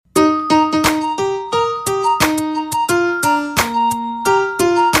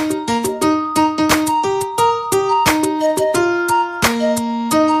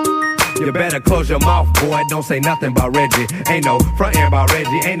your mouth, boy, don't say nothing about Reggie. Ain't no frontin' about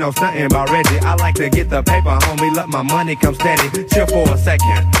Reggie, ain't no stuntin' about Reggie. I like to get the paper, homie, let my money come steady. Chill for a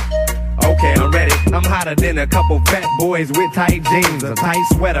second. Okay, I'm ready. I'm hotter than a couple fat boys with tight jeans. A tight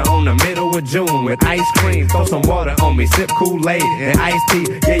sweater on the middle of June with ice cream. Throw some water on me, sip Kool-Aid and iced tea.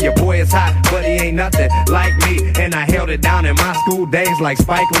 Yeah, your boy is hot, but he ain't nothing like me. And I held it down in my school days like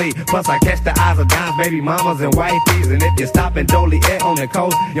Spike Lee. Plus I catch the eyes of dimes, baby mamas and wifeys. And if you're stopping Joliet on the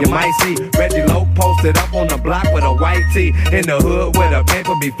coast, you might see Reggie Loc posted up on the block with a white tee. In the hood where the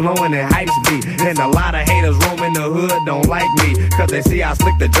paper be flowing and hypes be. And a lot of haters roaming the hood don't like me, cause they see I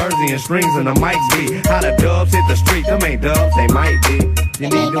slick the jersey and strings and the mics be. How the dubs hit the street, them ain't dubs, they might be. You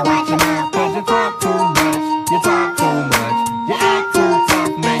need to watch your mouth, cause you talk too much. You talk too much, you act too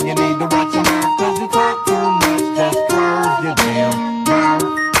tough, man. You need to watch your mouth, cause you talk too much. Just close your damn mouth.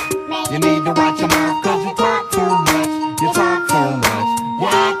 You need to watch your mouth, cause you talk too much. You talk too much, you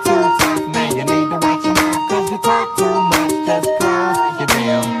act too tough, man. You need to watch your mouth, cause you talk too much. Just close your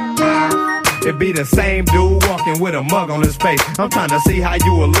damn mouth. It be the same dude walking with a mug on his face. I'm trying to see how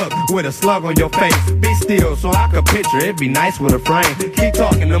you will look with a slug on your face. Be still so I could picture it, be nice with a frame. Keep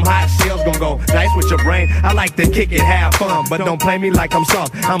talking, them hot shells gon' go nice with your brain. I like to kick it, have fun, but don't play me like I'm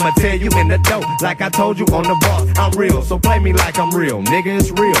soft. I'ma tell you in the dope, like I told you on the boss. I'm real, so play me like I'm real. Nigga,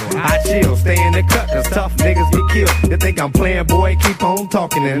 it's real. I chill, stay in the cut, cause tough niggas get killed. You think I'm playing, boy, keep on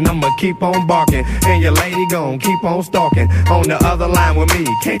talking, and I'ma keep on barking. And your lady gon' keep on stalking on the other line with me.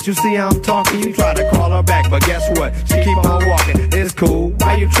 Can't you see I'm talking? You try to call her back, but guess what? She keep on walking. It's cool.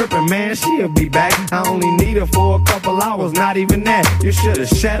 Why you tripping, man? She'll be back. I only need her for a couple hours, not even that. You should've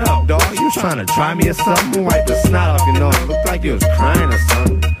shut up, dog. You trying to try me or something? Wipe the snot off your nose. Look like you was crying or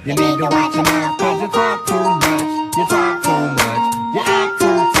something. You need to watch your mouth, cause you talk too much. You talk too much. You act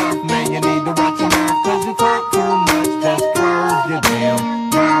too tough, man. You need to watch your mouth, cause you talk too much. Just close your damn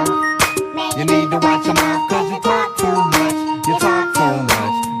mouth. You need to watch your mouth, cause you talk too much. You talk too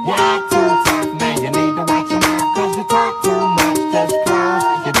much. You act too tough, man. You need to watch your mouth, cause you talk too much. Just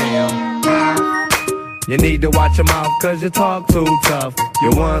close your damn mouth. You need to watch your mouth, cause you talk too tough.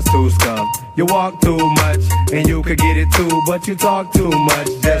 Your one's too scuffed. You walk too much, and you could get it too, but you talk too much.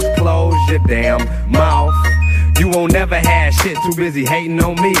 Just close your damn mouth. You won't never have shit, too busy hating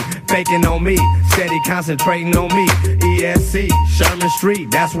on me, faking on me, steady concentrating on me. ESC, Sherman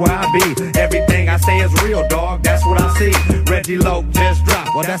Street, that's where I be. Everything I say is real, dog, that's what I see. Reggie Loc just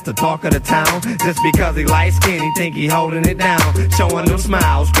dropped, well that's the talk of the town. Just because he light skinned, he think he holding it down. Showing them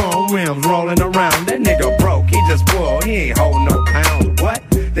smiles, chrome rims rolling around. That nigga broke, he just spoiled, he ain't holding no pounds. What?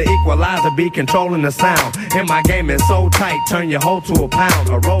 The equalizer be controlling the sound. And my game is so tight, turn your hoe to a pound.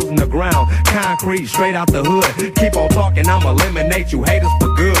 A rose in the ground, concrete straight out the hood. Keep on talking, I'ma eliminate you haters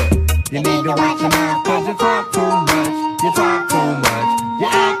for good. You need to watch your mouth, cause you talk too much. You talk too much. You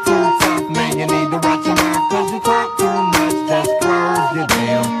act too tough, man. You need to watch your mouth, cause you talk too much. Just close your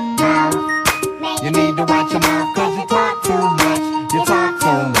damn mouth. You need to watch your mouth, cause you talk too much. You talk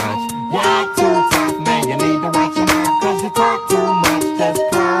too much. You act too tough, man. You need to watch your mouth, cause you talk too much. Just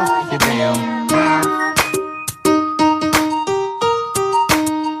close your damn mouth.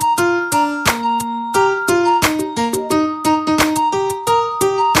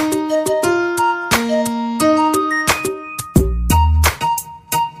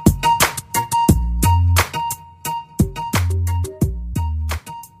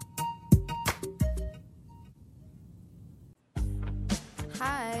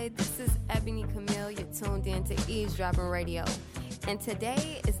 Hi, this is Ebony Camille. You're tuned in to Eavesdropping Radio. And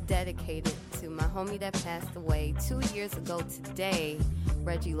today is dedicated to my homie that passed away 2 years ago today,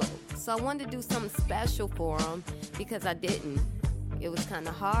 Reggie Loc. So I wanted to do something special for him because I didn't. It was kind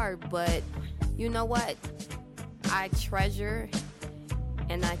of hard, but you know what? I treasure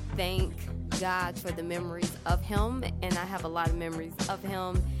and I thank God for the memories of him, and I have a lot of memories of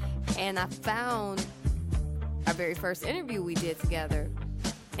him. And I found our very first interview we did together,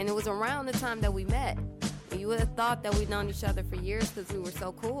 and it was around the time that we met. And you would have thought that we'd known each other for years because we were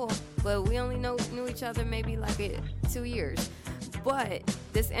so cool, but we only knew each other maybe like 2 years. But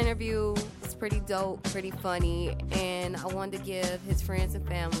this interview was pretty dope, pretty funny, and I wanted to give his friends and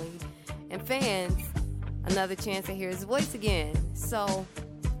family and fans another chance to hear his voice again. So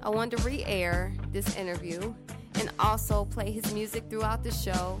I wanted to re-air this interview and also play his music throughout the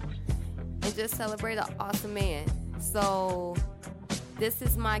show and just celebrate an awesome man. So this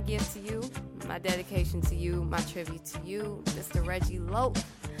is my gift to you, my dedication to you, my tribute to you, Mr. Reggie Loc.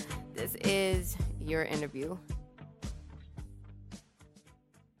 This is your interview.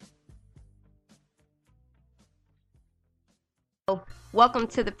 Welcome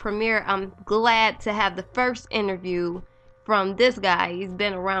to the premiere. I'm glad to have the first interview from this guy. He's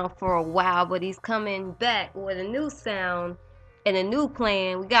been around for a while, but he's coming back with a new sound and a new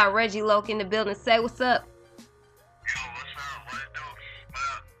plan. We got Reggie Loc in the building. Say what's up. Yo, what's up? What it do? What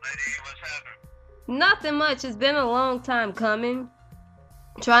up, lady? What's happening? Nothing much. It's been a long time coming.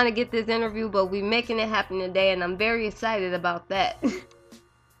 Trying to get this interview, but we're making it happen today, and I'm very excited about that. Okay,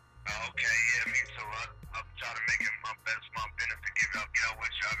 yeah, me too. I'm trying to make it my best, my business to get up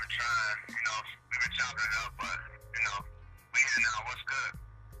with you. I've been trying, we've been chopping it up, but, we here now. What's good?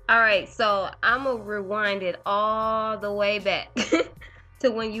 All right, so I'm going to rewind it all the way back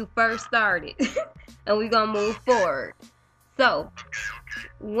to when you first started, and we're going to move forward. So, Okay.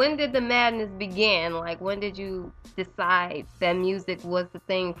 when did the madness begin? Like, when did you decide that music was the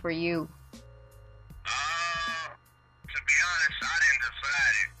thing for you? To be honest, I didn't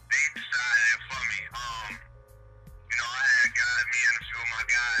decide it. They decided it for me. I had me and a few of my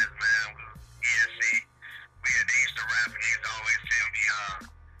guys, man, we was ESC. They used to rap and they used to always tell me,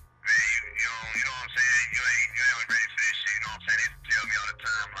 man, you know what I'm saying? You ain't ready for this shit, you know what I'm saying? They used to tell me all the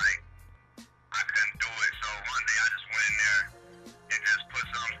time, like, I couldn't do it. So one day I just went in there and just put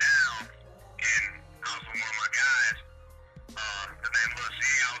something down, and I was with one of my guys, his name was C.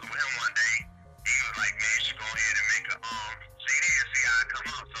 I was with him one day. He was like, man, you should go ahead and make a CD and see how it come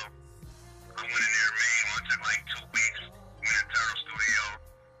out. So I went in there, made one. It took like 2 weeks. Went in Turtle Studio,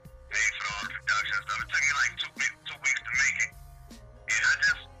 paid for all the production and stuff. It took me like 2 weeks to make it. And I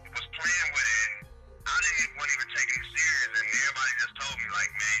just was playing with it. I wasn't even taking it serious. And everybody just told me,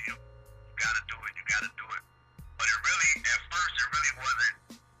 like, man, you gotta do it. You gotta do it. But it really, at first, it really wasn't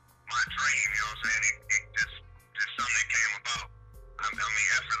my dream, you know what I'm saying? It just something that came about. I mean,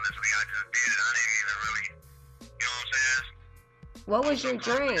 effortlessly, I just did it. I didn't even really, you know what I'm saying? What was your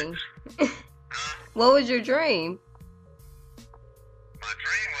dream? Huh? What was your dream? My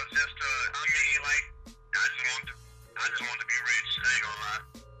dream was just to, I just wanted to be rich, I ain't gonna lie.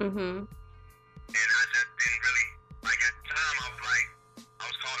 Mm-hmm. And I just didn't really, like at the time, I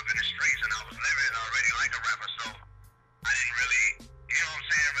was caught up in the streets and I was living already like a rapper, so I didn't really, you know what I'm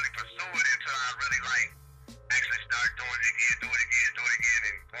saying, really pursue it until I really actually started doing it again,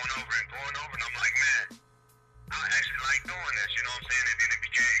 and going over, and I'm like, man, I actually like doing this, you know what I'm saying, and then it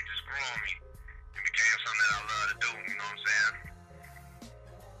just grew on me. It became something that I love to do, you know what I'm saying?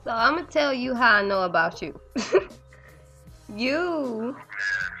 So I'm going to tell you how I know about you. You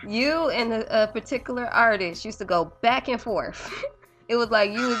and a particular artist used to go back and forth. It was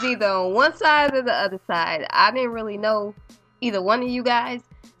like you was either on one side or the other side. I didn't really know either one of you guys,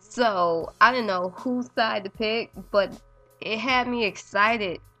 so I didn't know whose side to pick, but it had me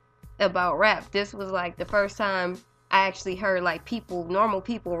excited about rap. This was like the first time I actually heard like normal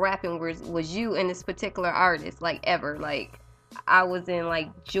people rapping was you and this particular artist, like ever. Like I was in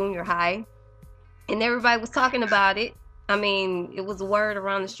like junior high and everybody was talking about it. I mean, it was a word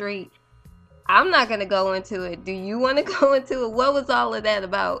around the street. I'm not going to go into it. Do you want to go into it? What was all of that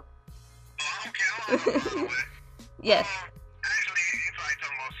about? Oh, okay, hold on. Yes. Actually, you're probably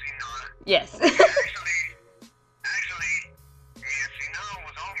talking about C9. Yes. Actually, me and C9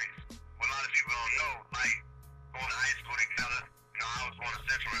 was homies. What a lot of people don't know. Like, going to high school together, I was going to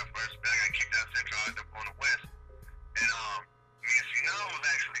Central at first, but I got kicked out of Central, I ended up going to West. And me and C9 was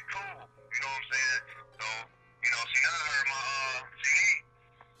actually cool, you know what I'm saying? So, C9 heard my CD,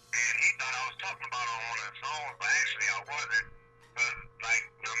 and he thought I was talking about it on one of the songs, but actually I wasn't. Because, like,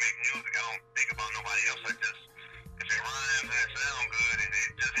 when I make music, I don't think about nobody else. I just, if it rhymes and it sounds good, and it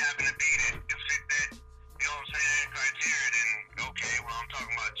just happened to be that it fit that, you know what I'm saying, criteria, then okay, well, I'm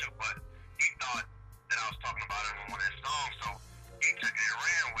talking about you. But he thought that I was talking about it on one of his songs, so he took it and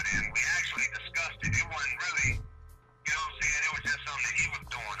ran with it, and we actually discussed it. It wasn't really, you know what I'm saying, it was just something that he was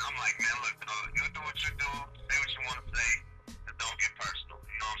doing. I'm like, man, look, you do what you do, say what you want to say, just don't get personal,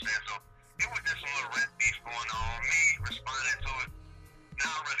 you know what I'm saying? So it was just some little rap beef going on, me responding to it.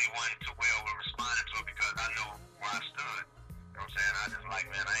 Not really wanting to responding to it because I knew where I stood. You know what I'm saying? I just like,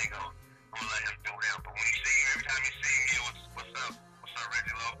 man, I'm gonna let him do him. But when he see me, every time he see me, what's up,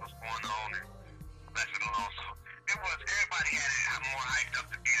 Reggie Loc, what's going on, and left it alone. So it was, everybody had it more hyped up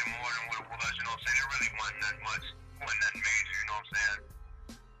to be it more than what it was, you know what I'm saying? It really wasn't that much, wasn't that major, you know what I'm saying?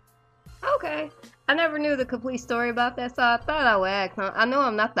 Okay. I never knew the complete story about that, so I thought I would ask. I know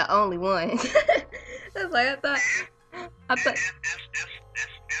I'm not the only one. It's like I thought. It's like I said,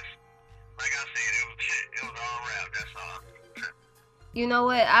 it was all rap, that's all. You know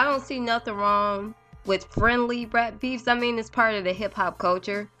what? I don't see nothing wrong with friendly rap beefs. I mean, it's part of the hip hop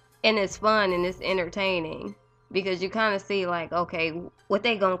culture, and it's fun and it's entertaining because you kind of see like, okay, what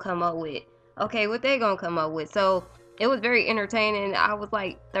they gonna come up with? Okay, what they gonna come up with? So it was very entertaining. I was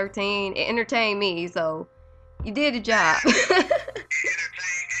like 13. It entertained me, so You did the job. It entertained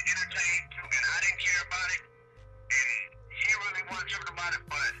too, and I didn't care about it. And he really wasn't tripping about it,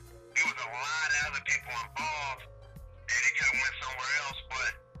 but there was a lot of other people involved, and it could have went somewhere else.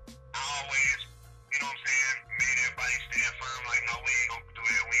 But I always, you know what I'm saying, made everybody stand firm, like, no, we ain't gonna do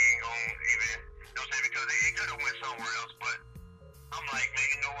that, we ain't gonna even, you know what I'm saying, because it could have went somewhere else. But I'm like, man,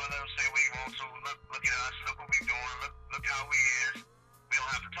 you know what? Let them say what you want to. Look at us. Look what we doing. Look how we is. We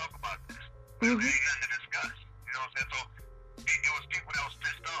don't have to talk about this. There ain't nothing to discuss. You know what I'm saying? So it was people that was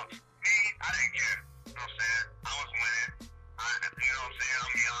pissed off. Me, I didn't care. You know what I'm saying? I was winning. You know what I'm saying? I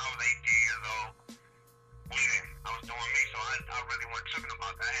mean, I was 18 years old. Winning. I was doing me. So I really wasn't tripping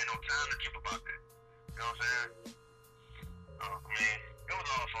about that. I had no time to trip about that. You know what I'm saying? Oh, man. It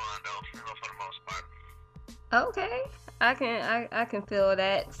was all fun, though. You know, for the most part. Okay, I can feel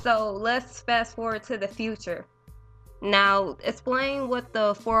that. So let's fast forward to the future. Now, explain what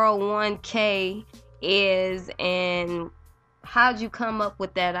the 401k is and how'd you come up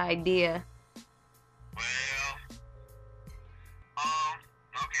with that idea? Well,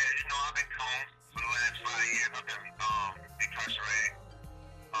 okay, you know, I've been gone for the last 5 years. I've been incarcerated.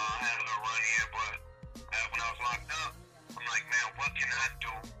 I had a little run in, but when I was locked up, I'm like, man, what can I do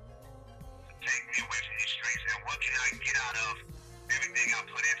to take me away from these streets, and what can I get out of everything I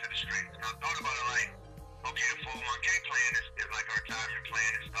put into the streets? And I thought about it like, okay, a 401k plan is like a retirement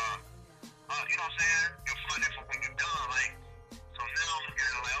plan and stuff. You know what I'm saying? You're funded for when you're done. Like, so now I'm looking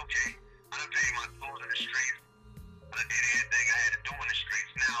at it like, okay, I done paid my dues in the streets. I done did everything I had to do in the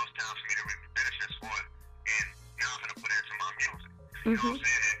streets. Now it's time for me to reap the benefits for it. And now I'm going to put it into my music. You know what I'm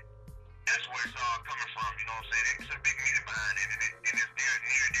saying? That's where it's all coming from. You know what I'm saying? It's a big meaning behind it. And it's near and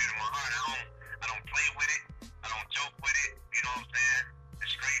dear to my heart. I don't play with it. I don't joke with it. You know what I'm saying?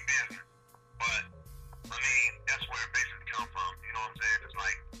 It's straight business. But I mean, that's where it basically come from, you know what I'm saying? It's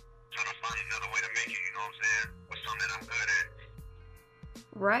like trying to find another way to make it, you know what I'm saying? With something that I'm good at.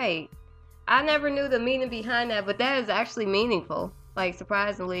 Right. I never knew the meaning behind that, but that is actually meaningful. Like,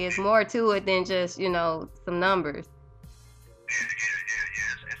 surprisingly, it's more to it than just, you know, some numbers. Yeah.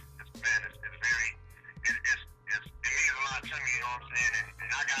 It's very, it means a lot to me, you know what I'm saying?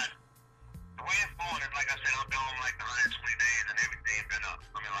 And I got, the way it's going is, like I said, I'm doing like the 120 days and everything's been up.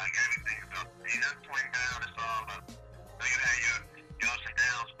 I mean, like, everything's up. Ain't nothing pointing down, it's all up. So you had your ups and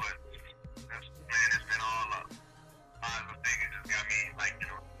downs, but, man, it's been all up. Positive things just got me, like, you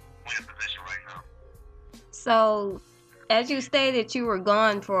know, winning position right now. So, as you stated, you were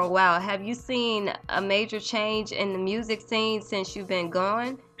gone for a while. Have you seen a major change in the music scene since you've been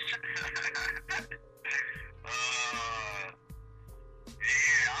gone?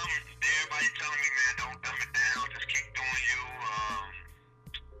 Everybody telling me, man, don't dumb it down, just keep doing you.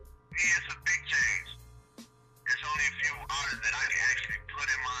 It's a big change. There's only a few artists that I can actually put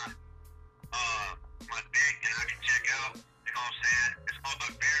in my deck and I can check out. You know what I'm saying? It's all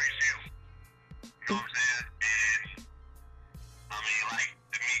but very few. You know what I'm saying? And I mean, like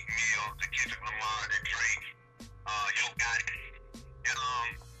the Meek Mill, the Kendrick Lamar, the Drake, Yo Gotti. And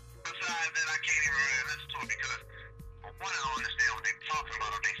besides that, I can't even really listen to it because, for one, I don't understand what they're talking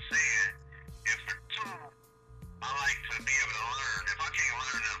about or they saying. And for two, I like to be able to learn. If I can't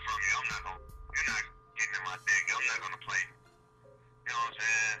learn nothing from you, you're not getting in my dick. I'm not gonna play. You know what I'm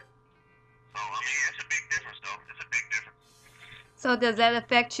saying? So I mean, it's a big difference, though. It's a big difference. So does that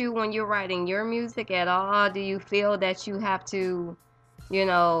affect you when you're writing your music at all? Do you feel that you have to, you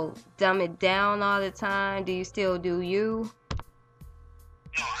know, dumb it down all the time? Do you still do you?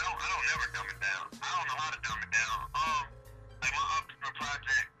 No, I don't never dumb it down. I don't know how to dumb it down. Like my upcoming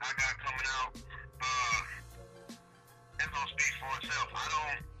project I got coming out, it's gonna speak for itself. I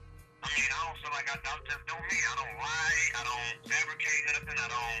don't feel like I just do me. I don't lie. I don't fabricate nothing. I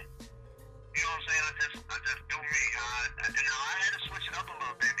don't, you know what I'm saying? I just do me. Now I had to switch it up a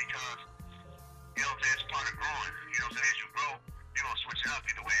little bit because, you know what I'm saying, it's part of growing. You know what I'm saying? As you grow, you're gonna switch it up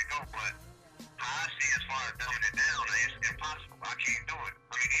either way it go. But how I see as far as dumbing it down, it's impossible. I can't do it.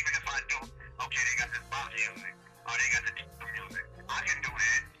 I mean, even if I do, okay, they got this pop music, or they got the drill music. I can do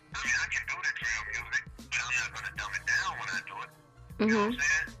that. I mean, I can do the drill music, but I'm not gonna dumb it down when I do it. You know what I'm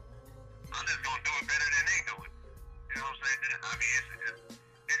saying? I'm just gonna do it better than they do it. You know what I'm saying? I mean,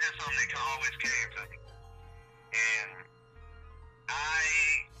 it's just something that can always came to me. And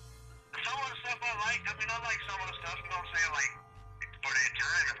some of the stuff I like, I mean, I like some of the stuff, you know what I'm saying? Like, for that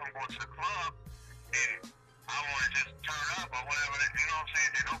time, if I'm going to the club, and I want to just turn up or whatever, you know what I'm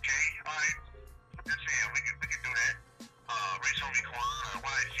saying? Then okay, all right, put this in, we can do that. Rich Homie Quan or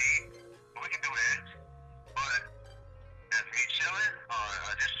YG, we can do that. But as me chilling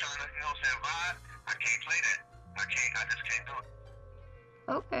or just trying to, you know what I'm saying, vibe, I can't play that. I just can't do it.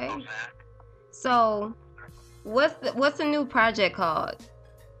 Okay. You know what I'm saying? So, What's the new project called?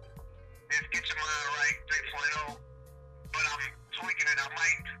 It's Get Your Mind Right 3.0, but I'm tweaking it.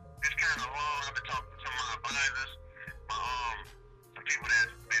 It's kind of long. I've been talking to my advisors, some people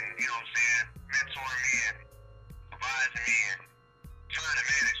that's been, you know what I'm saying, mentoring me and advising me and trying to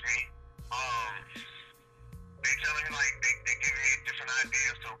manage me. They telling me, like, they giving me different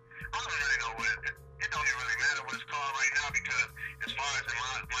ideas, so I don't really know what it don't even really matter what it's called right now, because as far as in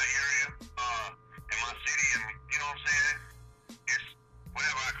my area, in my city, and you know what I'm saying, it's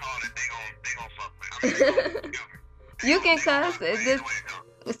whatever I call it, they gon' fuck with. I mean, You can cuss.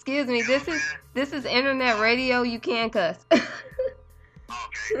 Excuse me. This is internet radio. You can cuss. Okay.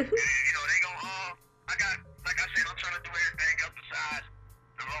 And, you know, they gon' I got, like I said, I'm trying to do everything else besides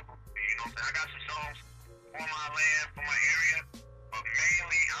the local. You know what I'm saying? I got some songs for my land, for my area, but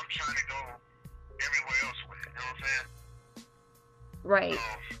mainly I'm trying to go everywhere else with it. You know what I'm saying? Right. So,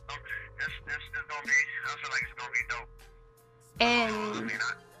 it's gonna be, I feel like it's gonna be dope. And I mean,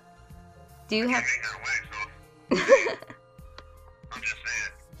 do you have? I'm just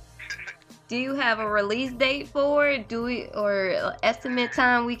saying. Do you have a release date for it? Or estimate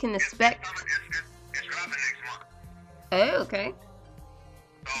time we can expect? It's dropping next month. Oh, okay.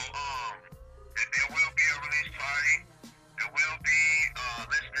 So, there will be a release party. There will be a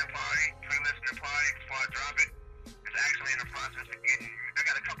listening party, pre-listening party before I drop it. It's actually in the process of getting, I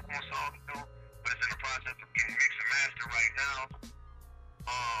got a couple more songs to do, but it's in the process of getting mixed and mastered right now.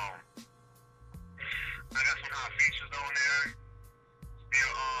 I got some hot features on there.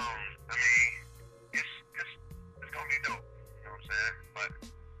 Still, I mean, it's gonna be dope. You know what I'm saying? But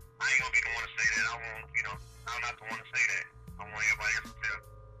I ain't gonna be the one to say that. I won't, you know, I'm not the one to say that. I want everybody else to tell.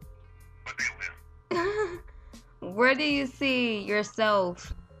 But they will. Where do you see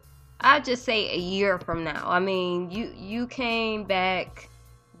yourself? I'd just say a year from now. I mean, you came back,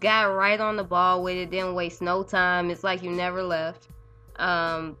 got right on the ball with it, didn't waste no time. It's like you never left.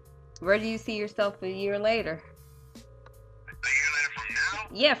 Where do you see yourself a year later? A year later from now?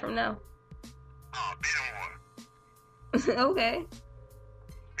 Yeah, from now. Oh, bidding war. Okay.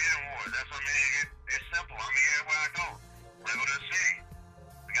 Bidding war. That's what I mean. It's simple. I mean, everywhere I go, when I go to the city,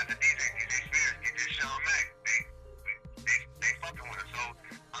 we got the DJ Spears, DJ Sean Mack. They fucking with us. So,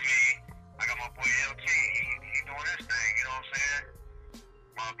 I mean, I got my boy LT. He doing his thing. You know what I'm saying?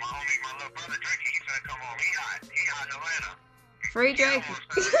 My homie, my little brother Drake, he finna come home. He hot in Atlanta. Free Drake.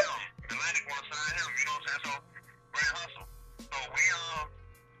 Atlantic want to sign him, you know what I'm saying? So, Grand Hustle. So, we,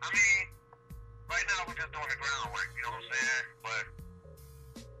 I mean, right now we're just doing the groundwork, you know what I'm saying? But,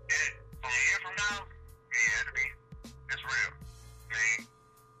 from a year from now, yeah, it's real. I mean,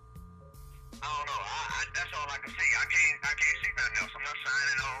 I don't know. That's all I can see. I can't see nothing else. I'm not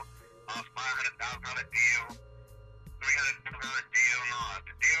signing no $500,000 deal, $300,000 deal. No, if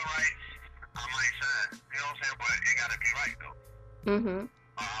the deal right, I might sign. You know what I'm saying? But it gotta be right though. Mm-hmm.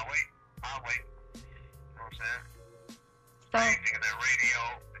 I'll wait. You know what I'm saying? So, Anything of that radio,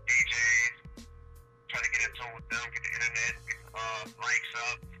 the DJs, try to get in tune with them, get the internet, get the likes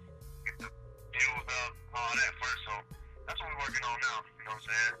up, get the views up, all that first. So that's what we're working on now. You know what I'm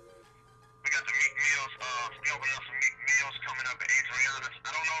saying? We got the Meat Meals, we opened up some Meat Meals coming up at Adriana's. I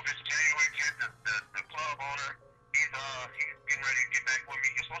don't know if it's January 10th, the club owner, he's getting ready to get back with me.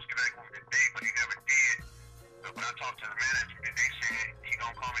 He's supposed to get back with me today, but he never did. But I talked to the manager and they said he's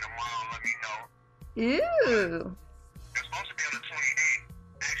gonna call me tomorrow and let me know. ooh. It's supposed to be on the 28th,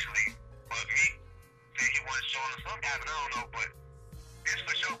 actually, but me said he wasn't showing us something happened, I don't know, but it's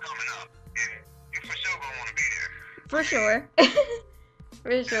for sure coming up. And you for sure gonna wanna be there. For sure.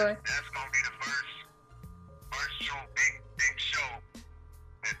 For sure. That's gonna be the first show, big show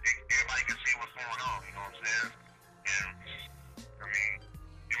that everybody can see what's going on, you know what I'm saying? And I mean,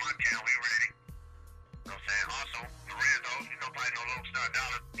 in my town, we ready. You know what I'm saying? Also, the Rizzo, you know, probably know Lone Star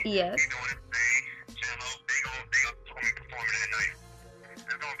Dollar. Yes. He doing his thing. Jello, they gonna perform that night.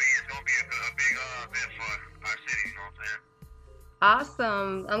 It's gonna be a big event for our city, you know what I'm saying?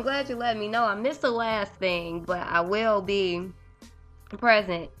 Awesome. I'm glad you let me know. I missed the last thing, but I will be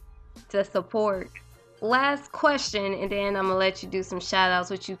present to support. Last question, and then I'm gonna let you do some shout outs,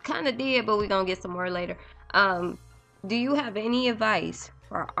 which you kind of did, but we're gonna get some more later. Do you have any advice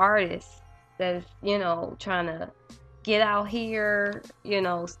for artists that's, you know, trying to get out here, you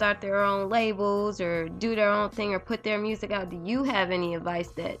know, start their own labels or do their own thing or put their music out? Do you have any advice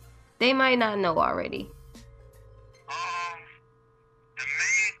that they might not know already? The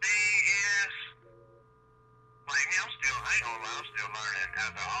main thing is, like me, I ain't gonna lie, I'm still learning as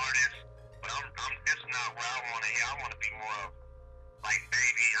an artist, but it's not where I want to hear. I want to be more of, like,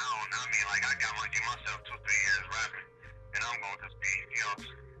 baby, I mean, like, I got to give myself 2-3 years rapping, and I'm going to just be, you know,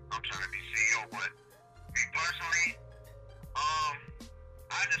 I'm trying to be CEO, but personally,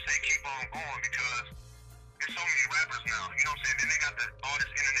 I just say keep on going because there's so many rappers now. You know what I'm saying? Then they got all this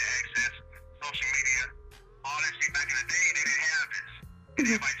internet access, social media, all this. See, back in the day, they didn't have this. And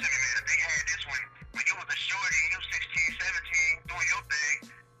everybody tell me, man, if they had this when you was a shorty, you 16, 17, doing your thing,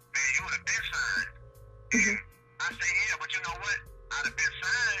 man, you would have been signed. And I say, yeah, but you know what? I'd have been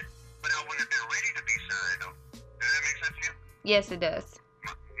signed, but I wouldn't have been ready to be signed, though. Does that make sense to you? Yes, it does.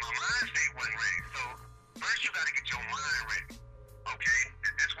 My mind state wasn't ready. So first you got to get your mind ready. Okay,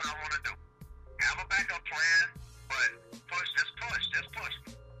 that's what I want to do. Have a backup plan, but just push.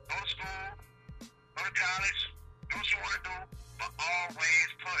 Go to school, go to college, do what you want to do, but always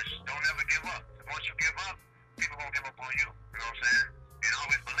push. Don't ever give up. Once you give up, people gonna give up on you. You know what I'm saying? And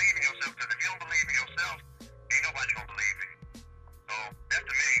always believe in yourself, because if you don't believe in yourself, ain't nobody gonna believe in you. So that's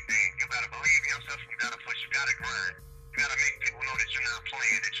the main thing. You gotta believe in yourself. You gotta push. You gotta grind. You gotta make people know that you're not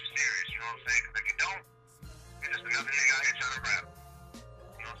playing, that you're serious. You know what I'm saying? Because if you don't, you're just another nigga out here trying to rap.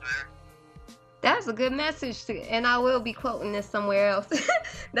 You know what I'm saying? That's a good message, and I will be quoting this somewhere else.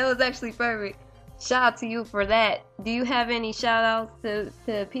 That was actually perfect. Shout out to you for that. Do you have any shout outs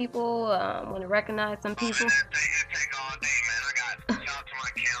to people? Want to recognize some people? It take all day, man. I got shout out to my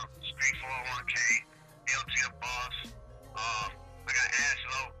account, Street 401k, LT the Boss. I got Ash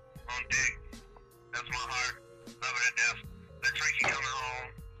Loc on deck. That's my heart. Love her to death. Let Tracy coming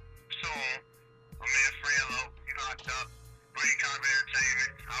home soon. My man Fred Loc, he locked up. Brady Carver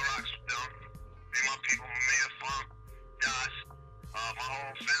Entertainment. I rocks with them. They my people, my man Funk, Josh, my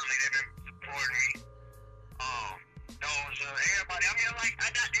whole family, they've been supporting me. Those, everybody. I mean, like,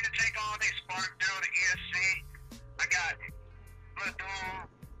 I got It'll Take All Day, Spark, Daryl, the ESC. I got Little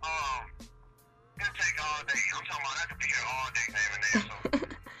Dude, It'll Take All Day. I'm talking about I could be here all day naming that. So,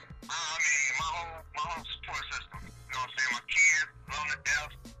 I mean, my whole support system. You know what I'm saying? My kids, love to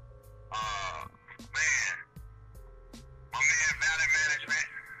death. Man, my man Valley Management.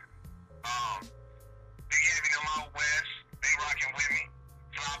 Big Heavy them out west. They rocking with me.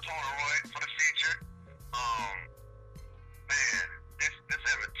 Fly Polaroid for the feature. Man, this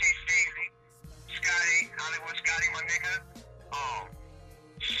ever T Steezy, Scotty, Hollywood Scotty, my nigga.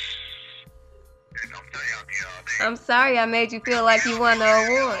 I'm telling y'all, be all day. I'm sorry I made you feel like you won the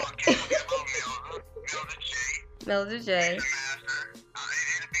award. Melda J.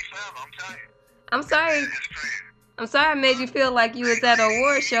 I'm sorry. I'm sorry I made you feel like you was at an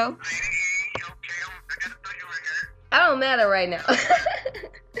award show. I don't matter right now.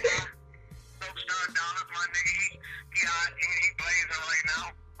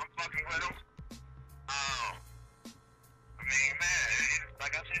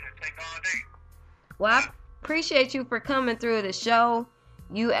 Well, I appreciate you for coming through the show.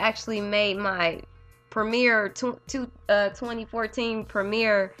 You actually made my premiere 2014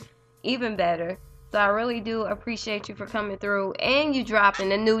 premiere even better. So I really do appreciate you for coming through, and you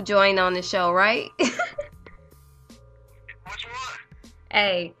dropping a new joint on the show, right? Which one?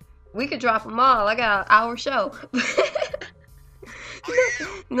 Hey, we could drop them all. I got an hour show. Oh, yeah.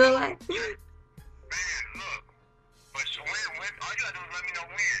 No, like. Man, look. But when all you gotta do is let me know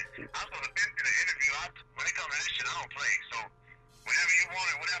when. I was gonna be to the interview. When it comes to this shit, I don't play. So whenever you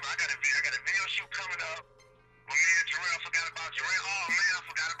want it, whatever. I got a video shoot coming up. My man Jarrell, forgot about Jarrell. Oh man, I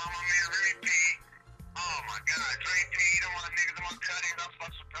forgot about my man Reggie P. Oh my God, Dre P. Them my niggas, them my cuttings. I'm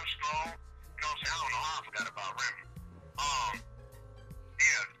fucking with them strong. You know what I'm saying? I don't know how I forgot about Remy.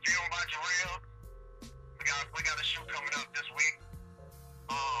 Yeah, film by Jarrell. We got a shoot coming up this week.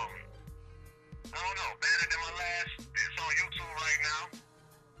 I don't know, better than my last. It's on YouTube right now.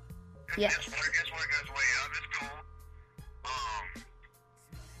 Yes. It's working its way up. It's cool.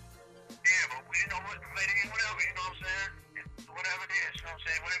 Yeah, but you know what? Whatever, you know what I'm saying? Whatever it is, you know what I'm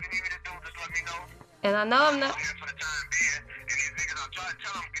saying? Whatever you need me to do, just let me know. And I know I'm not. I'm here for the time being. And these niggas, I'll try to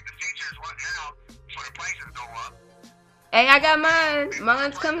tell them get the features right now before the prices go up. Hey, I got mine.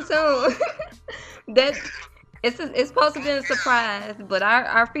 Mine's coming soon. It's supposed to be a surprise, but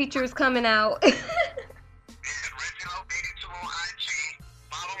our feature is coming out. Reggie Loc 82 on IG.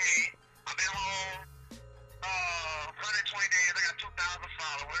 Follow me. I've been home 120 days. I got 2,000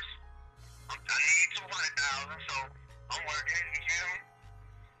 followers. I need 200,000, so I'm working. You feel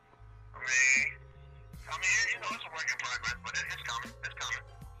me? I mean, you know, it's a work in progress, but it's coming. It's coming.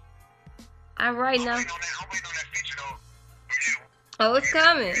 I'm right now. I'm waiting on that feature though from you. Oh, it's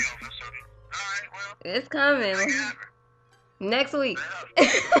coming. Alright, well. It's coming. Next week.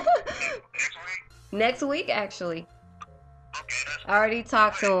 Next week? Next week, actually. Okay, that's I already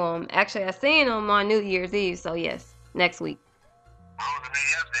talked to him. Actually, I seen him on New Year's Eve, so yes, next week. I was in there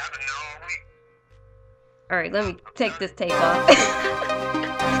yesterday. I've been there all week. All right, let me take this tape off.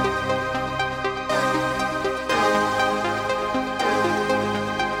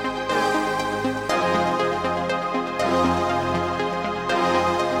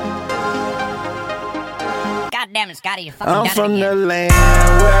 goddamn Scotty, you fucking I'm done from it the again. land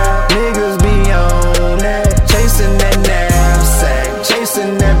where niggas be on that, chasing that knapsack,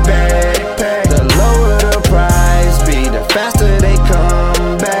 chasing that backpack. The lower the price be, the faster they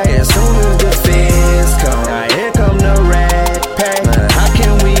come back. As soon as the feds come, now here come the rat pack. How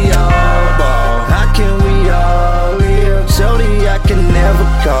can we all ball? How can we all live? Shorty, I can never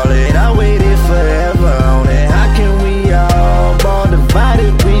call it. I waited forever on it. How can we all ball?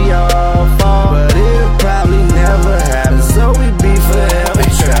 Divided we all fall, but it'll probably never happen. So we be forever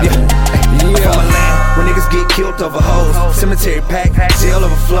trapping. Yeah. From my land where niggas get killed over hoes, cemetery packed, jail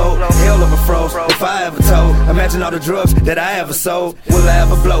overflow, hell overfroze. If I ever told, imagine all the drugs that I ever sold. Will I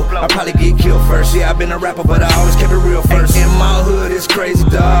ever blow? I'll probably get killed first. Yeah, I've been a rapper, but I always kept it real first. In my hood, it's crazy,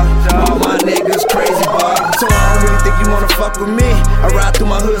 dawg. All my niggas crazy, boy. So I don't really think you wanna fuck with me. I ride through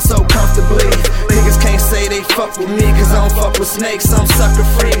my hood so comfortably. Niggas can't say they fuck with me, cause I don't fuck with snakes. I'm sucker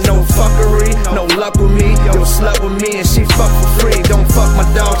free, no fuckery, no luck with me. Yo, slut with me and she fuck for free. Don't fuck my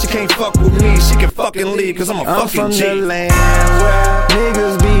dog, she can't fuck with me. She can fucking leave, cause I'm a fucking G. I'm from the land where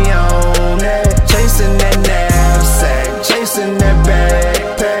niggas be on that, chasing that knapsack, chasing that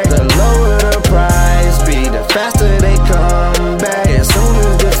backpack. The lower the price be, the faster they come back. As soon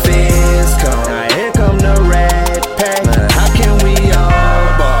as the feds come, now here come the rat pack. How can we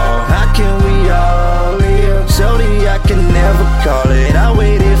all ball? How can we all live? Shorty, I can never call it. I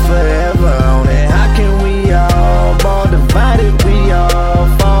waited forever on it. How can we all ball? Divided we all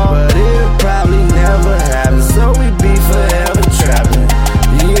fall, but it'll probably never happen. So we be forever trapping.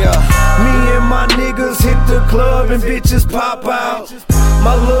 Yeah, me and my niggas hit the club and bitches pop out.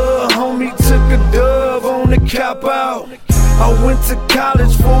 My little homie took a dub on the cop out. I went to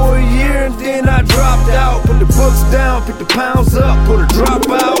college for a year and then I dropped out. Put the books down, pick the pounds up, put a drop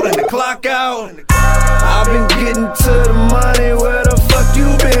out and the clock out. I've been getting to the money, where the fuck you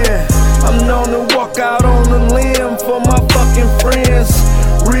been? I'm known to walk out on a limb for my fucking friends.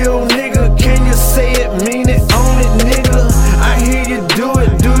 Real nigga, can you say it, mean it, own it, nigga? I hear you do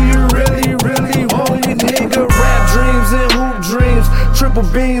it, do you really, really want it, nigga? Rap dreams and hoop dreams, triple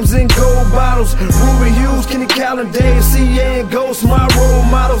beams and gold bottles. Ruby Hughes, Kenny Callan, Dave, CA and Ghost, my role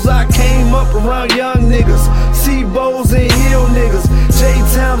models. I came up around young niggas, C-Bows and Hill niggas.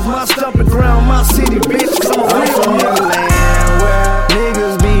 J-Town's my stomping ground, my city, bitch, cause I'm a real nigga. Land where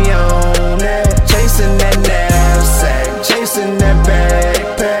niggas be on that, chasing that knapsack, chasing that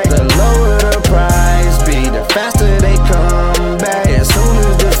backpack. The lower the price be, the faster they come back. As soon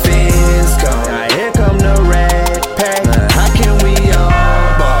as the feds come, now here come the rat pack. How can we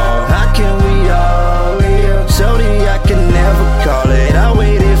all ball? How can we all live? Shorty, I can never call it. I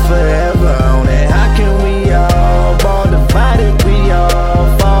waited forever on it. How can we all ball? Divided we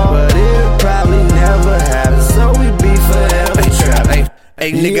all fall, but it'll probably never happen. So we be forever trapped.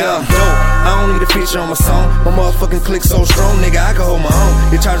 Hey, nigga, I'm dope. I don't need a feature on my song. My motherfucking click so strong, nigga, I can hold my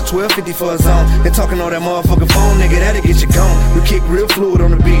own. You charge $12.50 for a zone. And talking on that motherfucking phone, nigga, that'll get you gone. We kick real fluid on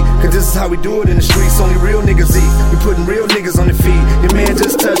the beat, cause this is how we do it in the streets. Only real niggas eat. We putting real niggas on the feet. Your man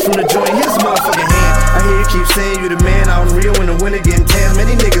just touched from the joint, here's a motherfucking hand. I hear you keep saying you the man out in real. In the winter getting tan,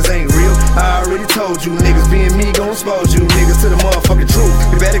 many niggas ain't real. I already told you, niggas being me gon' expose you niggas to the motherfucking truth.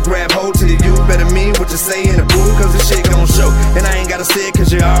 You better grab hold to you, better mean what you say in the booth, cause this shit gon' show. And I ain't gotta say it cause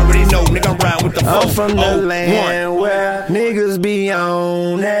you already know, nigga, I'm riding with the phone. I'm from the land where niggas be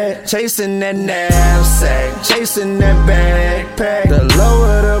on that, chasing that knapsack, chasing that backpack. The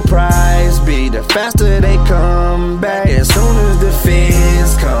lower the price be, the faster they come back. As soon as the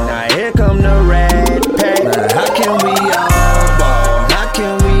feds come, now here come the rat pack. How can we all ball? How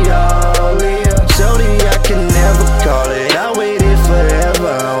can we all live? Shorty, I can never call it. I waited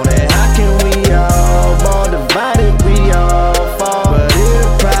forever on it. How can we all ball? Divided we all fall, but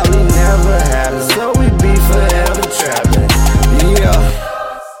it'll probably never happen. So we be forever trapping. Yeah.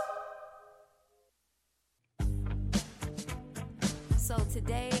 So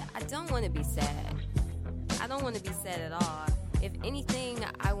today, I don't want to be sad. I don't want to be sad at all. If anything,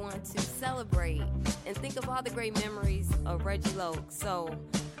 I want to celebrate and think of all the great memories of Reggie Loc. So,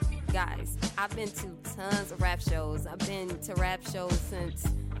 guys, I've been to tons of rap shows. I've been to rap shows since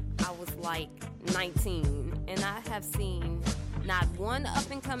I was like 19. And I have seen not one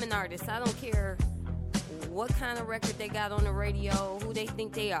up-and-coming artist, I don't care what kind of record they got on the radio, who they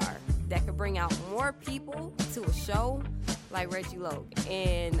think they are, that could bring out more people to a show like Reggie Loc.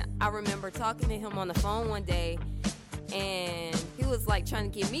 And I remember talking to him on the phone one day, and he was like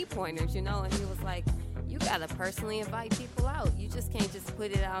trying to give me pointers, you know, and he was like, you gotta personally invite people out. You just can't just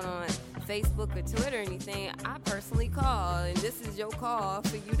put it out on Facebook or Twitter or anything. I personally call, and this is your call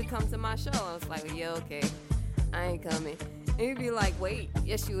for you to come to my show. I was like, well, yeah, okay, I ain't coming. And he'd be like, wait,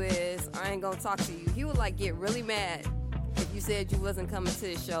 yes you is. I ain't gonna talk to you. He would like get really mad if you said you wasn't coming to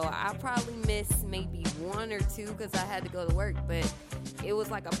the show. I probably missed maybe one or two because I had to go to work, but it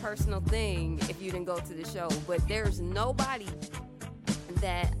was like a personal thing if you didn't go to the show. But there's nobody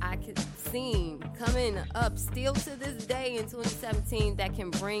that I could see coming up still to this day in 2017 that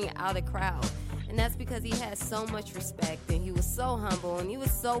can bring out a crowd. And that's because he has so much respect and he was so humble and he was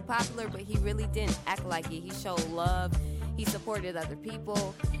so popular, but he really didn't act like it. He showed love. He supported other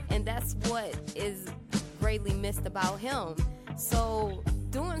people. And that's what is greatly missed about him. So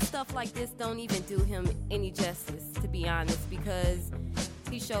doing stuff like this don't even do him any justice, to be honest, because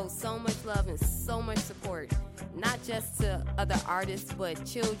he shows so much love and so much support, not just to other artists, but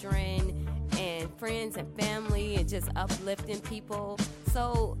children and friends and family and just uplifting people.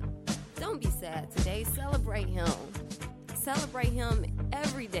 So don't be sad today. Celebrate him. Celebrate him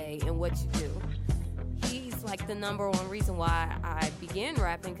every day in what you do. He's like the number one reason why I began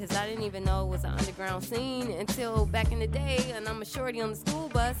rapping, because I didn't even know it was an underground scene until back in the day, and I'm a shorty on the school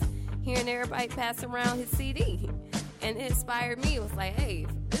bus hearing everybody pass around his CD. And it inspired me. It was like, hey,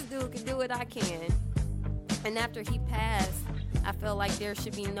 if this dude can do it, I can. And after he passed, I felt like there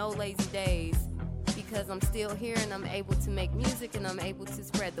should be no lazy days, because I'm still here and I'm able to make music and I'm able to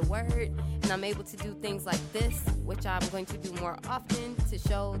spread the word and I'm able to do things like this, which I'm going to do more often to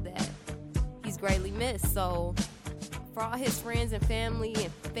show that he's greatly missed. So for all his friends and family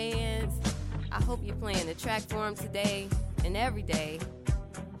and fans, I hope you're playing the track for him today and every day.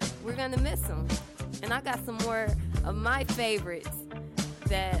 We're gonna miss him. And I got some more of my favorites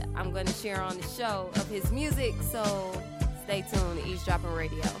that I'm gonna share on the show of his music, so stay tuned to Eavesdropping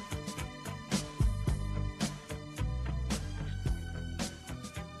Radio.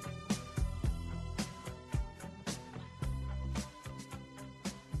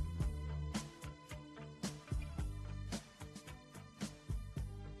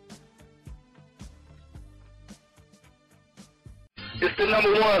 It's the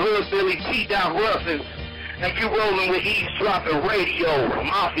number one hood Billy T. Down Ruffin, and you rolling with Eavesdropping Radio,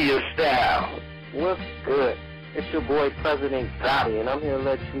 Mafia style. What's good? It's your boy President Gotti, and I'm here to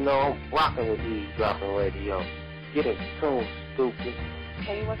let you know I'm rocking with Eavesdropping Radio. Get in tune, stupid.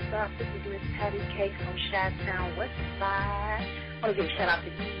 Hey, what's up? This is Miss Patty K from Chi-Town West Side. I want to give a shout out to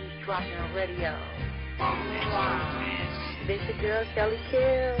Eavesdropping Radio. This your girl Kelly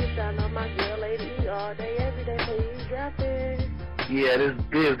Kills. I know my girl Lady all day, every day for Eavesdropping. Yeah, this is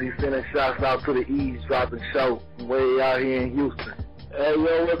Busy sending shouts out to the Eavesdropping Show way out here in Houston. Hey,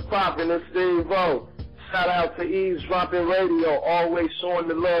 yo, what's poppin'? It's Steve-O. Shout out to Eavesdropping Radio, always showing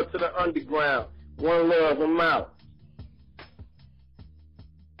the love to the underground. One love, I'm out.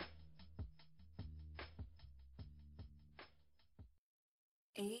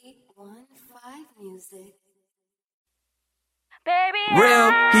 Music. Baby,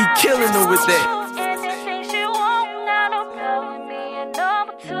 Real, he killing her with that. Anything she want, not a with me and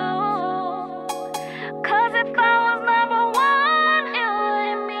number two. Cause if I was number one, it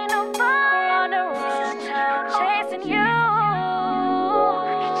wouldn't be no fun around town chasing you.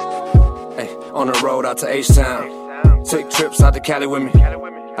 Hey, on the road out to H-Town. Take trips out to Cali with me.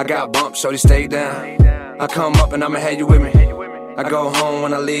 I got bumps, shorty stay down. I come up and I'ma have you with me. I go home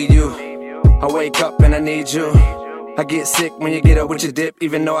when I leave you. I wake up and I need you. I get sick when you get up with your dip,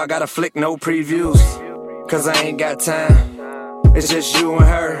 even though I got a flick, no previews. Cause I ain't got time, it's just you and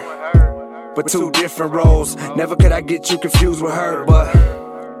her, but two different roles. Never could I get you confused with her, but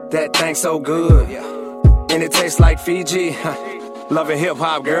that thing so good, and it tastes like Fiji. Loving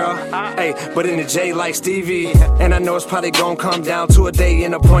hip-hop, girl, hey, but in the J like Stevie. And I know it's probably gonna come down to a day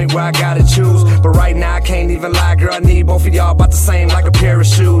and a point where I gotta choose. But right now I can't even lie, girl, I need both of y'all about the same like a pair of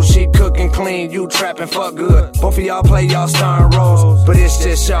shoes. She cooking clean, you trapping, fuck good. Both of y'all play y'all starring roles, but it's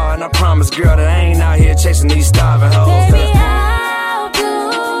just y'all, and I promise, girl, that I ain't out here chasing these starving hoes. Baby, I'll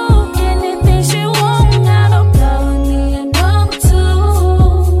do anything she want, not a with me and number two.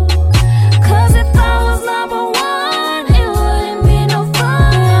 Cause if I was number one,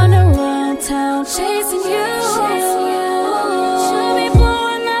 chasing you, should be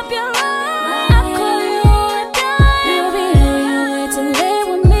blowing up your line. I call you all the time. You'll be on your way to lay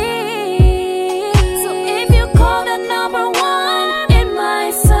with me. So if you call the number one, it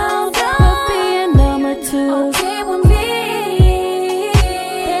might sound dumb, but being number two, okay with me.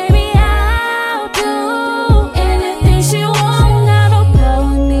 Baby, I'll do anything she want. Not a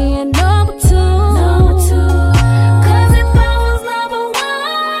with me and number two. Cause if I was number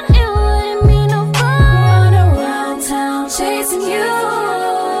one, it wouldn't be no fun around town chasing you.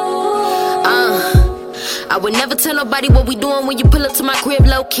 I would never tell nobody what we doing when you pull up to my crib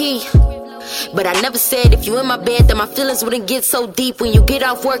low key. But I never said if you in my bed that my feelings wouldn't get so deep. When you get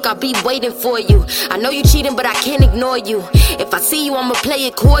off work, I'll be waiting for you. I know you cheating, but I can't ignore you. If I see you, I'ma play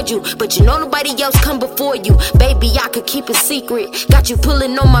it cordial. But you know nobody else come before you. Baby, I could keep it secret. Got you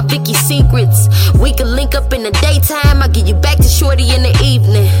pulling on my Vicky secrets. We could link up in the daytime. I'll give you back to shorty in the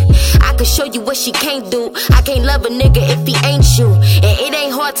evening. I could show you what she can't do. I can't love a nigga if he ain't you. And it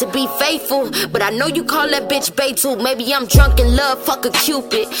ain't hard to be faithful, but I know you call that bitch bae too. Maybe I'm drunk in love, fuck a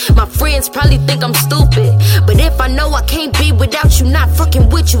cupid. My friends probably think I'm stupid, but if I know I can't be without you, not fucking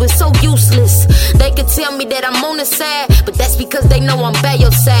with you, it's so useless. They could tell me that I'm on the side, but that's because they know I'm by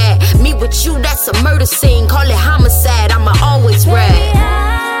your side. Me with you, that's a murder scene. Call it homicide, I'ma always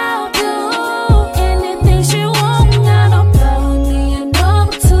ride.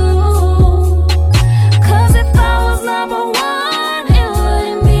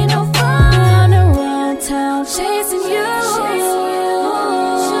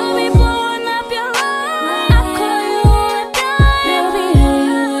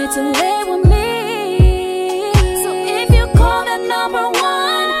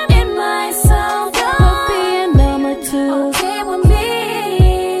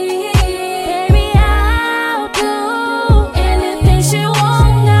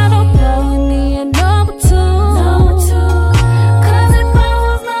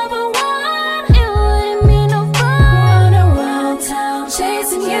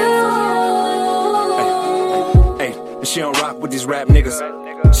 She don't rock with these rap niggas.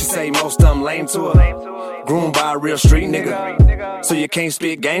 She say most of them lame to her. Groomed by a real street nigga, so you can't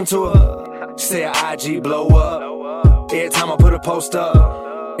spit game to her. She say her IG blow up every time I put a post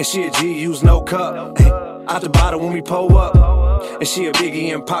up. And she a G, use no cup. Out the bottle when we pull up. And she a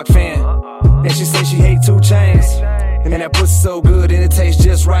Biggie and Pac fan. And she say she hate 2 Chainz. And that pussy so good and it tastes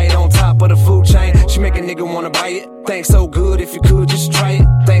just right on top of the food chain. She make a nigga wanna bite it. Thanks so good, if you could just try it.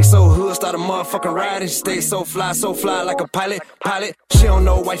 Thanks so hood, start a motherfucking ride. And she stay so fly like a pilot. She don't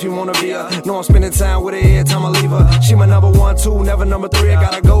know wifey wanna be her. Know I'm spending time with her every time I leave her. She my number 1, 2, never number 3. I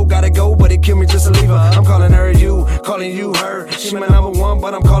gotta go, but it kill me just to leave her. I'm calling her you, calling you her. She my number 1,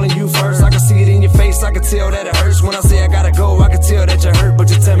 but I'm calling you first. I can see it in your face, I can tell that it hurts. When I say I gotta go, I can tell that you hurt.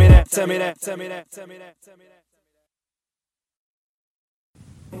 But you tell me that.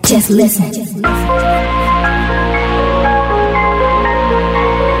 Just listen.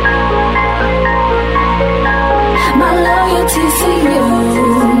 My loyalty to you.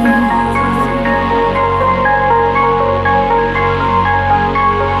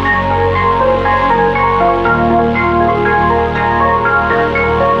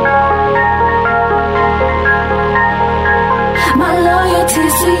 My loyalty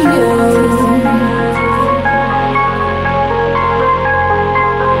to you.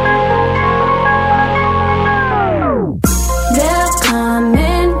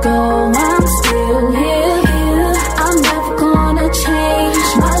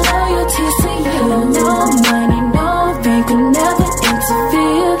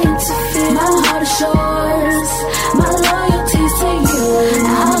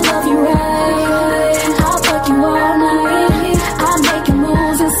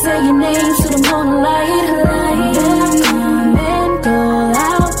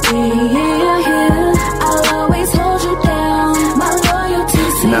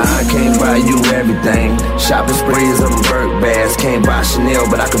 Shopping sprees of Burke bags. Can't buy Chanel,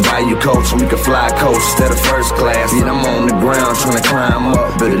 but I can buy you Coach. And we can fly coach instead of first class. Yeah, I'm on the ground trying to climb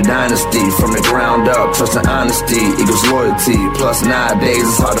up. Build a dynasty from the ground up. Trust and honesty equals loyalty. Plus nowadays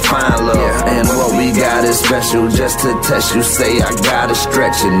it's hard to find love. Yeah. And what we got is special just to test you. Say I gotta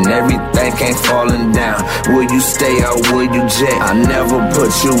stretch it and everything ain't falling down. Will you stay or will you jet? I never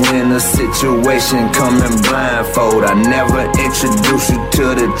put you in a situation coming blindfold. I never introduce you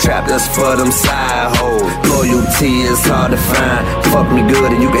to the trap that's for them side hoes. Loyalty is hard to find. Fuck me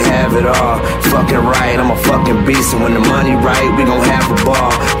good and you can have it all. Fucking right, I'm a fucking beast. And when the money right, we gon' have a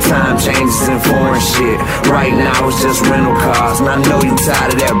ball. Time changes in foreign shit. Right now it's just rental cars. And I know you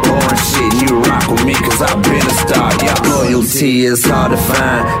tired of that boring shit. You rock with me cause I've been a star. Yeah, loyalty is hard to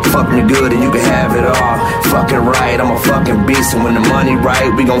find. Fuck me good and you can have it all. Fucking right, I'm a fucking beast. And when the money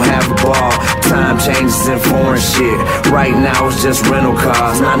right, we gon' have a ball. Time changes in foreign shit. Right now it's just rental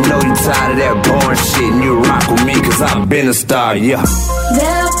cars. And I know you tired of that boring shit. And you rock with me cause I've been a star, yeah.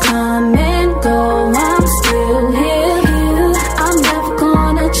 They'll come and go, I'm still here. I'm never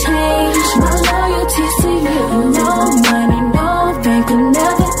gonna change my loyalty to you. No money, no fame can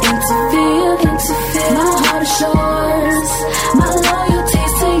never interfere. My heart is yours, my loyalty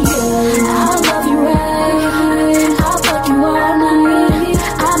to you. I'll love you right, I'll fuck you all night.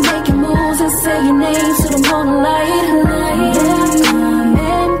 I'll make you moves and say your name to the moonlight. They'll come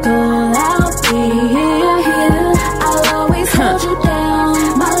and go, I'll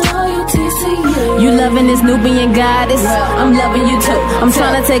loving this Nubian goddess. I'm loving you too. I'm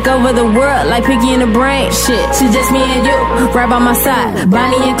trying to take over the world like Piggy in the Brain. Shit, she just me and you, right by my side.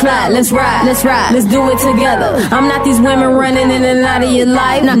 Bonnie and Clyde, let's ride, let's ride, let's do it together. I'm not these women running in and out of your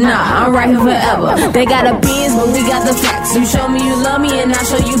life. Nah, I'm right here forever. They got opinions, but we got the facts. You show me you love me and I'll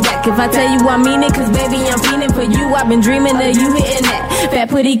show you back. If I tell you I mean it, cause baby I'm feeling for you. I've been dreaming of you hitting that fat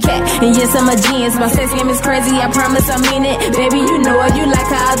pretty cat. And yes, I'm a genius. My sex game is crazy, I promise I mean it. Baby, you know it, you like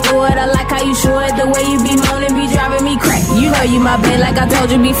how I throw it. I like how you show it, the way you be moaning, be driving me crazy. You know you my babe like I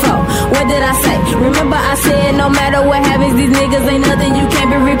told you before. What did I say? Remember I said no matter what happens, these niggas ain't nothing, you can't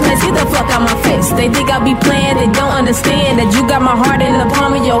be replaced. Get the fuck out my face. They think I be playing, they don't understand that you got my heart in the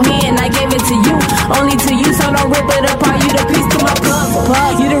palm of your hand. I gave it to you, only to you, so don't rip it apart. You the piece to my puzzle.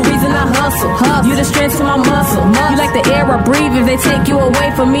 You the reason I hustle. You the strength to my muscle. You like the air I breathe. If they take you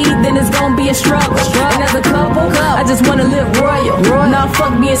away from me, then it's gonna be a struggle. And as a couple, I just wanna live royal. Nah,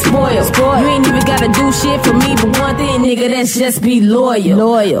 fuck being spoiled. You ain't even gotta do shit for me, but one thing, nigga, that's just be loyal.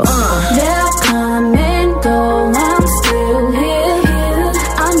 They'll come and go, I'm still here.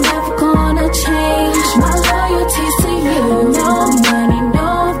 I'm never gonna change my loyalty to you. No money,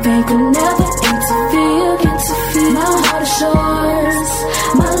 no bank will never interfere. My heart is yours,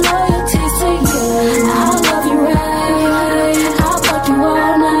 my loyalty to you. I'll love you right, I'll fuck you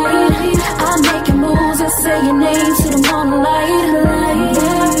all night. I'll make your moves and say your name to the morning light.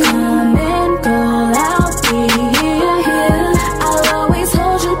 They'll come and go, I'll be here. I'll always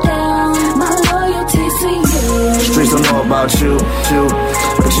hold you down, my loyalty to you. Streets don't know about you,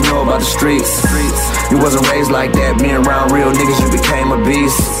 but you know about the streets. You wasn't raised like that, being around real niggas, you became a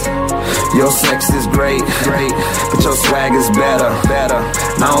beast. Your sex is great, but your swag is better.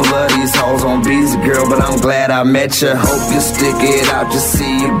 I don't love these hoes on beats, girl, but I'm glad I met you. Hope you stick it out, just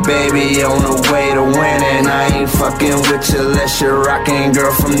see you, baby, on the way to winning. I ain't fucking with you unless you're rocking,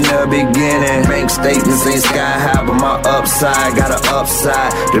 girl, from the beginning. Bank statements ain't sky high, but my upside got an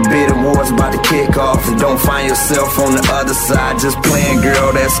upside. The bid awards about to kick off, and don't find yourself on the other side. Just playing,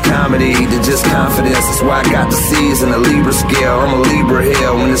 girl, that's comedy, that's just confidence. That's why I got the C's in the Libra scale. I'm a Libra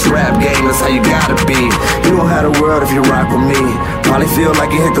here when this rap game, that's how you gotta be. You don't have the world if you rock with me. Probably feel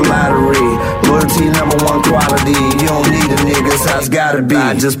like you hit the lottery. Loyalty #1 quality. You don't need a niggas, how it's gotta be.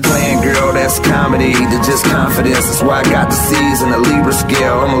 Not just playing, girl, that's comedy, that's just confidence. That's why I got the C's in the Libra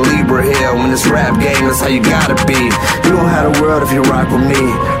scale. I'm a Libra here when this rap game, that's how you gotta be. You don't have the world if you rock with me.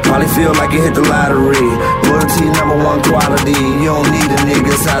 Probably feel like you hit the lottery. Loyalty #1 quality. You don't need a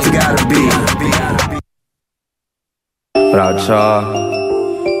niggas, how it's gotta be. Without y'all,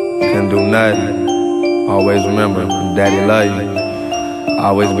 can't do nothing. Always remember, Daddy love you.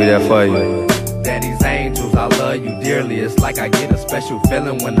 Always be there for you. Daddy's angels, I love you dearly. It's like I get a special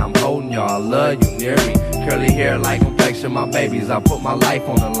feeling when I'm holding y'all. I love you near me. Curly hair like complexion, my babies. I put my life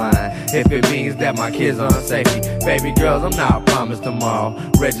on the line if it means that my kids are on safety. Baby girls, I'm not promised tomorrow.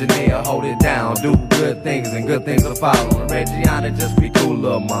 Reggie Loc, hold it down. Do good things and good things will follow. And Reggiana, just be cool,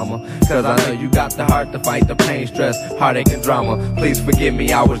 little mama. Cause I know you got the heart to fight the pain, stress, heartache, and drama. Please forgive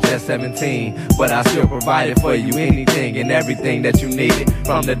me, I was just 17. But I still provided for you anything and everything that you needed.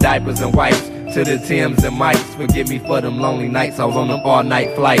 From the diapers and wipes to the Timbs and mics. Forgive me for them lonely nights, I was on them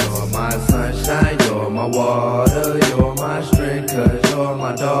all-night flights. You're my sunshine, you're my water, you're my strength, cause you're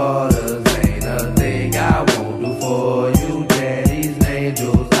my daughters. Ain't a thing I won't do for you. Daddy's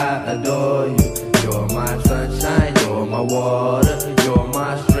angels, I adore you. You're my sunshine, you're my water, you're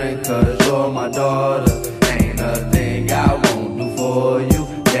my strength, cause you're my daughters. Ain't a thing I won't do for you.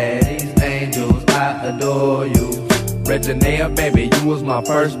 Daddy's angels, I adore you. Regina, baby, you was my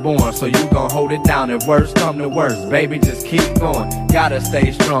firstborn, so you gon' hold it down if worst come to worst. Baby, just keep going, gotta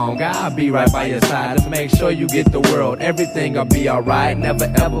stay strong. I'll be right by your side to make sure you get the world. Everything'll be alright.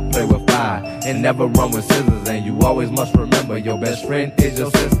 Never ever play with fire and never run with scissors. And you always must remember your best friend is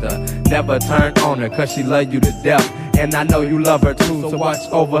your sister. Never turn on her cause she love you to death. And I know you love her too, so watch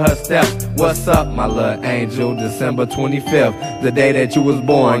over her steps. What's up, my little angel? December 25th, the day that you was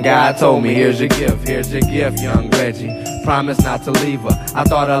born. God told me, here's your gift, young Reggie. Promise not to leave her. I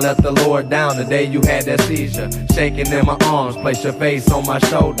thought I let the Lord down the day you had that seizure. Shaking in my arms, place your face on my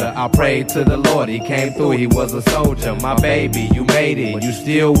shoulder. I prayed to the Lord, he came through, he was a soldier. My baby, you made it, you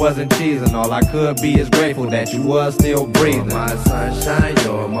still wasn't cheesing. All I could be is grateful that you was still breathing. You're my sunshine,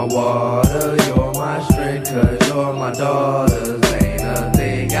 you're my water, you're my strength, cause you're my daughters. Ain't a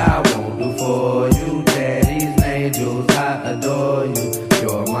thing I won't do for you. Daddy's angels, I adore you.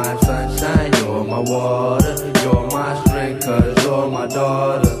 You're my sunshine, you're my water, you're my strength, cause you're my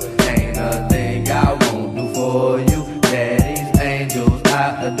daughters. Ain't a thing I won't do for you. Daddy's angels,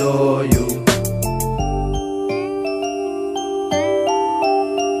 I adore you.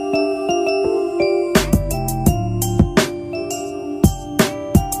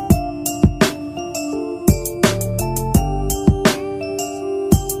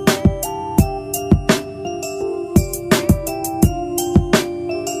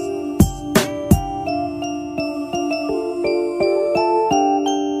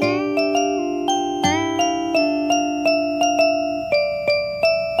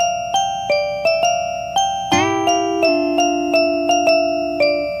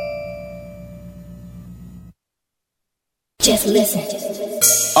 Just listen.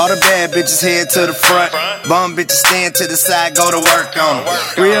 All the bad bitches head to the front. Bum bitches stand to the side, go to work on them.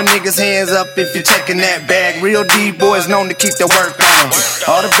 Real niggas hands up if you're checking that bag. Real D-boys known to keep the work on them.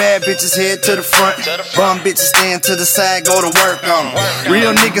 All the bad bitches head to the front. Bum bitches stand to the side, go to work on them.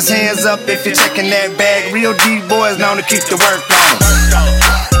 Real niggas hands up if you're checking that bag. Real D-boys known to keep the work on them.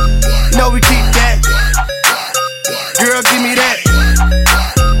 Know we keep that. Girl, give me that.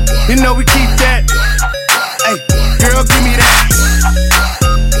 You know we keep that. Hey, girl, give me that.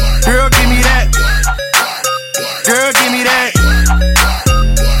 Girl, give me that. Girl, give me that.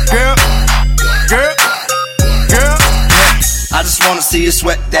 Girl. I just wanna see you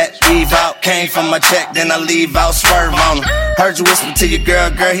sweat that leave out. Came from my check, then I leave out, swerve on him. Heard you whisper to your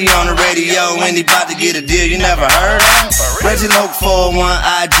girl, he on the radio. And he bout to get a deal, you never heard of him? Reggie Loc 401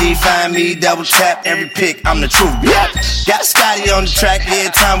 IG, find me, double tap every pick, I'm the truth. Yeah. Got Scotty on the track,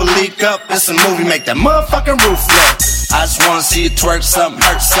 every time we leak up, it's a movie, make that motherfucking roof look. I just wanna see you twerk, something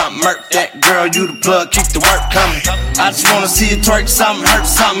hurt, something murk that girl, you the plug, keep the work coming. I just wanna see you twerk, something hurt,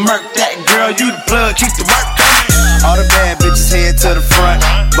 something murk that girl, you the plug, keep the work coming. All the bad bitches head to the front,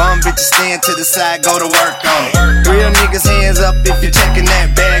 bum bitches stand to the side, go to work on it. Real niggas hands up if you're checking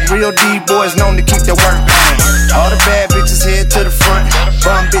that bag. Real D-boys known to keep the work on it. All the bad bitches head to the front,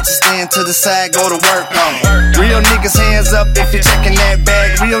 bum bitches stand to the side, go to work on it. Real niggas hands up if you're checking that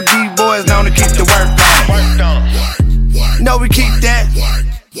bag. Real D-boys known to keep the work on it. Know we keep that.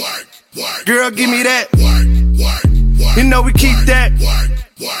 Girl, give me that. You know we keep that.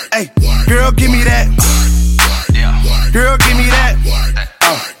 Hey, girl, give me that. Girl, give me that.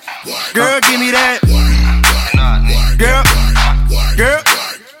 Girl, give me that.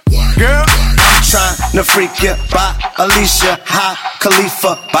 Girl. I'm trying to freak ya by Alicia, High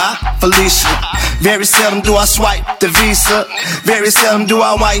Khalifa by Felicia. Very seldom do I swipe the Visa. Very seldom do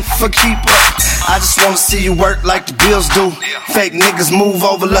I wife for keeper. I just wanna see you work like the bills do. Fake niggas move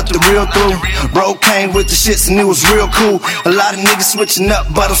over, let the real through. Bro came with the shits and it was real cool. A lot of niggas switching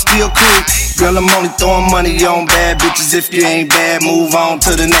up, but I'm still cool. Girl, I'm only throwing money on bad bitches. If you ain't bad, move on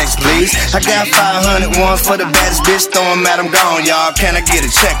to the next, please. I got 500 ones for the baddest bitch. Throw 'em at 'em gone, y'all. Can I get a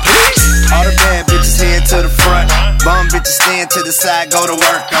check, please? All the bad bitches head to the front. Bum bitches stand to the side, go to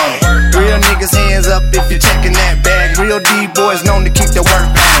work on it. Real niggas hands up if you're checking that bag. Real D-boys known to keep the work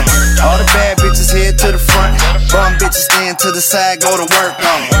on it. All the bad bitches head to the front. Bum bitches stand to the side, go to work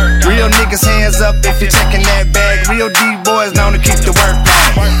on it. Real niggas hands up if you're checking that bag. Real D-boys known to keep the work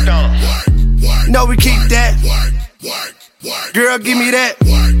on it. Know we keep that. Girl, give me that.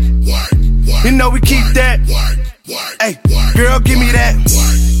 You know we keep that. Hey, girl, give me that.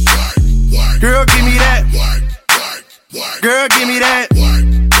 Girl, give me that. Girl, give me that.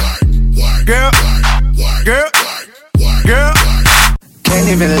 Girl. Can't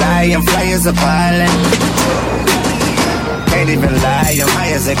even lie, I'm fly as a pilot. Can't even lie, I'm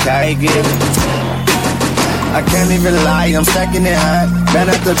high as a kite. I can't even lie, I'm stacking it high. Man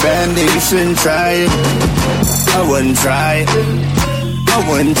after bandit, you shouldn't try it. I wouldn't try it.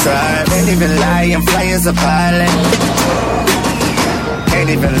 Can't even lie, I'm fly as a pilot. Can't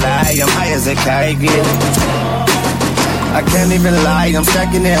even lie, I'm high as a kite. I can't even lie, I'm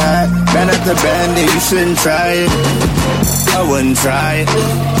stacking it high. Man after bandit, you shouldn't try it. I wouldn't try it.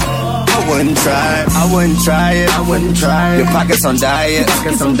 Your pockets on diet. I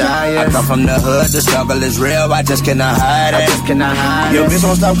come from the hood, the struggle is real. I just cannot hide it. Your bitch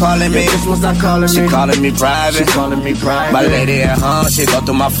won't stop calling me. She calling me private. My lady at home, she go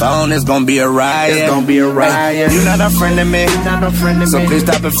through my phone. It's gonna be a riot. You not a friend of me. So please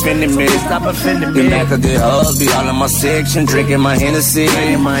stop offending me. You mad 'cause the hoes be all in my section, drinking my Hennessy.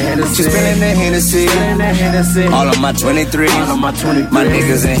 She spilling the Hennessy. All of my 23. My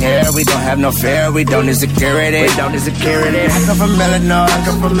niggas in here, we don't have no fear. We don't need security. I come from Illinois.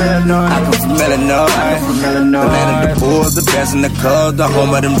 The land of the poor, the best in the cold, the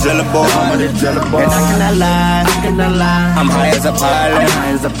home of them driller boys. And I cannot lie. I'm high as a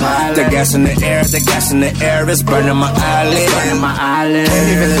pilot. The gas in the air is burning my eyelids. Can't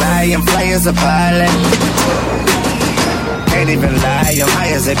even lie, I'm fly as a pilot. Can't even lie, I'm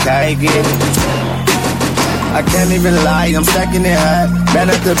high as a kite. I can't even lie, I'm stacking it high. Man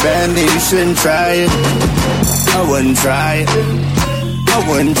after bandit, you shouldn't try it. I wouldn't try it.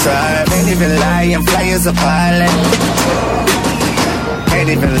 Can't even lie, I'm fly as a pilot. Can't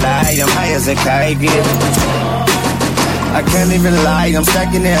even lie, I'm high as a kite. I can't even lie, I'm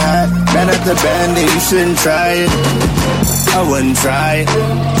stacking it high. Man after bandit, you shouldn't try it. I wouldn't try it.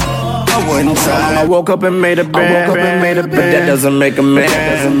 I wouldn't try. I woke up and made a bed, but that doesn't make a man.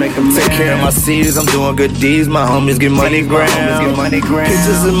 Take care of my seeds, I'm doing good deeds. My homies get money grams.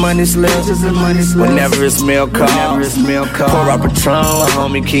 Pictures and money slips. Whenever it's mail call, pour out Patron, my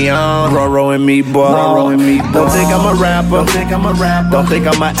homie Keon, Roro and Meatball. Don't think I'm a rapper. Don't think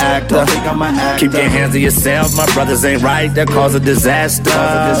I'm an actor. Keep your hands to yourself. My brothers ain't right. That cause a disaster.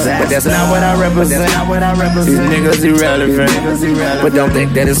 But that's not what I represent. These niggas irrelevant. But don't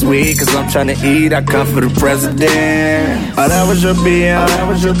think that it's weak, cause I'm trying to eat. I come for the president. Oh, that was your BM.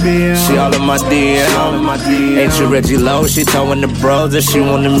 She all in my DM. Ain't you Reggie Loc? She towing the bros that she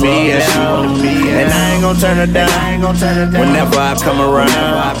wanted me. And I ain't gon' turn her down. Whenever I come around,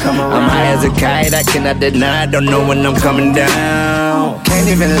 I'm high as a kite. I cannot deny. Don't know when I'm coming down. Can't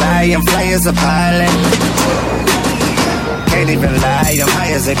even lie. I'm fly as a pilot. Can't even lie. I'm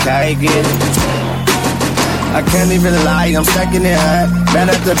high as a kite. I can't even lie, I'm stacking it hot. Man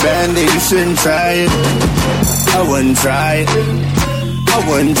at the bandit, you shouldn't try it. I wouldn't try it.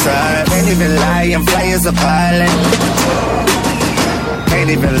 Can't even lie, I'm fly as a pilot. Can't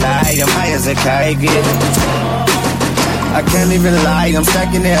even lie, I'm high as a kite. I can't even lie, I'm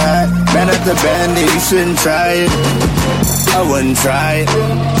stacking it hot. Man at the bandit, you shouldn't try it. I wouldn't try it.